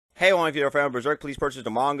Hey, if you're a fan of Berserk, please purchase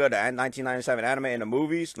the manga, the 1997 anime, and the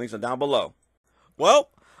movies. Links are down below.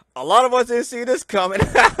 Well, a lot of us didn't see this coming.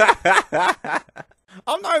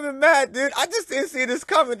 I'm not even mad, dude. I just didn't see this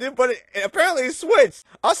coming, dude. But apparently it switched.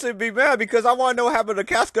 I should be mad because I want to know what happened to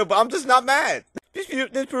Casca, but I'm just not mad.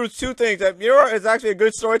 This proves two things: that Miura is actually a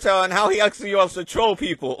good storyteller and how he actually wants to troll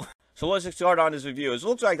people. So let's get started on this review. It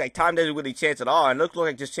looks like time doesn't really change at all, and it looks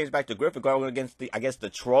like just changed back to Griffith going against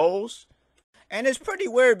the trolls. And it's pretty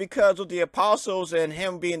weird because with the apostles and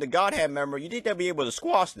him being the Godhead member, you think they'll be able to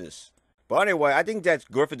squash this. But anyway, I think that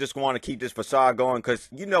Griffith just want to keep this facade going because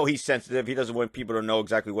you know he's sensitive. He doesn't want people to know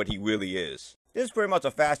exactly what he really is. This is pretty much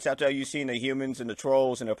a fast chapter. You've seen the humans and the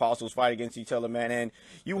trolls and the apostles fight against each other, man. And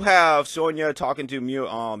you have Sonya talking to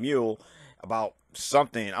Mule about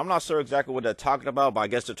something. I'm not sure exactly what they're talking about, but I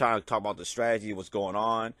guess they're trying to talk about the strategy, what's going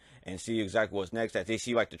on, and see exactly what's next. That they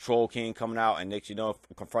see like the Troll King coming out and next,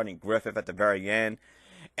 confronting Griffith at the very end.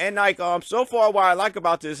 And like so far, what I like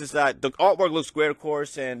about this is that the artwork looks great, of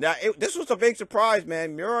course, and this was a big surprise,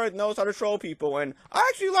 man. Miura knows how to troll people, and I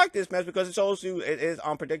actually like this, man, because it shows you it is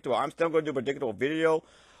unpredictable. I'm still going to do a predictable video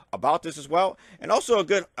about this as well, and also a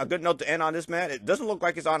good note to end on this, man. It doesn't look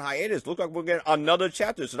like it's on hiatus. It looks like we're getting another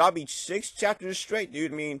chapter, so that'll be 6 chapters straight,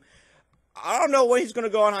 dude. I mean, I don't know when he's going to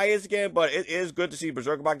go on hiatus again, but it is good to see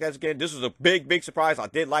Berserk back again. This was a big surprise. I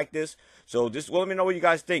did like this, so just let me know what you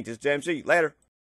guys think. This is JMC. Later.